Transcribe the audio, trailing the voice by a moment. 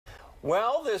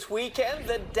Well, this weekend,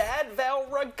 the Dad Vail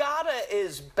Regatta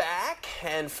is back,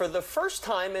 and for the first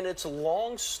time in its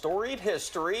long, storied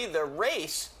history, the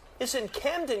race is in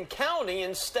Camden County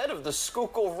instead of the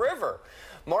Schuylkill River.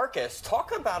 Marcus,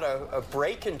 talk about a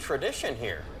break in tradition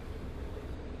here.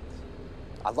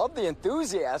 I love the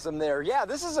enthusiasm there. Yeah,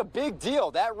 this is a big deal.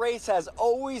 That race has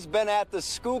always been at the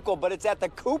Schuylkill, but it's at the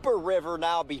Cooper River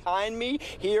now behind me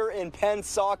here in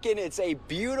Pennsauken. It's a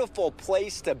beautiful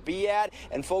place to be at,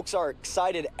 and folks are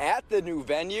excited at the new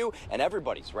venue, and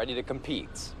everybody's ready to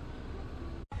compete.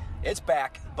 It's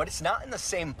back, but it's not in the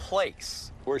same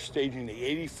place. We're staging the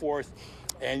 84th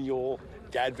annual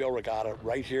Dad Vail Regatta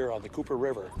right here on the Cooper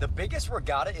River. The biggest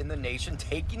regatta in the nation,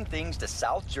 taking things to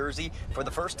South Jersey for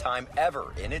the first time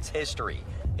ever in its history.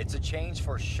 It's a change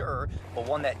for sure, but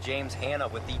one that James Hanna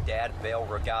with the Dad Vail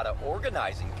Regatta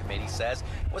Organizing Committee says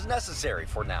was necessary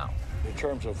for now. In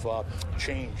terms of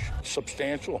change,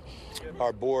 substantial,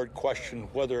 our board questioned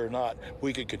whether or not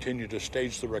we could continue to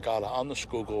stage the regatta on the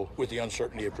Schuylkill with the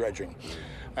uncertainty of dredging,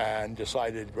 and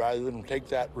decided rather than take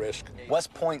that risk.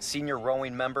 West Point senior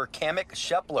rowing member Kamek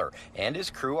Shepler and his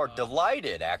crew are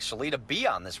delighted actually to be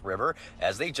on this river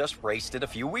as they just raced it a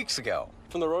few weeks ago.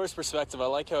 From the rower's perspective, I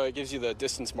like how it gives you the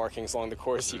distance markings along the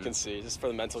course you can see, just for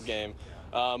the mental game.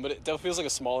 But it definitely feels like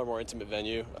a smaller, more intimate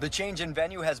venue. The change in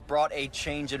venue has brought a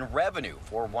change in revenue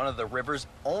for one of the river's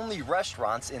only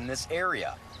restaurants in this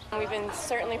area. We've been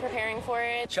certainly preparing for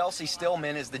it. Chelsea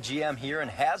Stillman is the GM here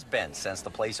and has been since the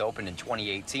place opened in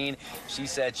 2018. She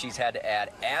said she's had to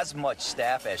add as much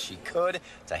staff as she could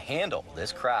to handle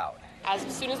this crowd. As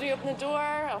soon as we opened the door,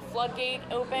 a floodgate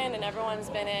opened and everyone's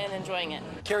been in enjoying it.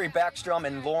 Carrie Backstrom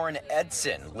and Lauren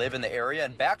Edson live in the area,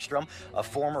 and Backstrom, a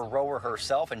former rower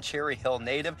herself and Cherry Hill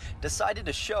native, decided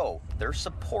to show their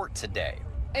support today.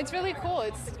 It's really cool.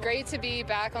 It's great to be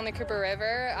back on the Cooper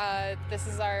River. This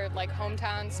is our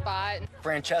hometown spot.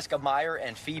 Francesca Meyer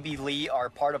and Phoebe Lee are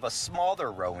part of a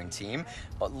smaller rowing team,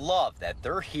 but love that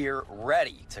they're here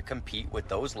ready to compete with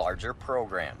those larger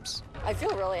programs. I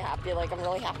feel really happy. I'm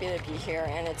really happy to be here,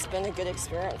 and it's been a good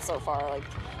experience so far.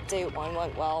 Day one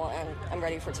went well, and I'm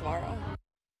ready for tomorrow.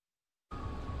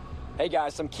 Hey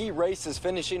guys, some key races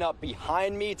finishing up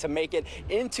behind me to make it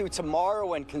into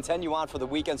tomorrow and continue on for the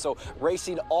weekend. So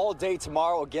racing all day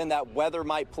tomorrow. Again, that weather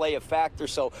might play a factor,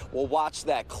 so we'll watch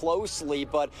that closely.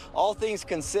 But all things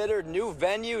considered, new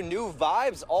venue, new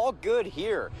vibes, all good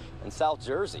here in South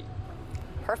Jersey.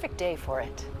 Perfect day for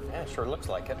it. Yeah, sure looks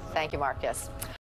like it. Thank you, Marcus.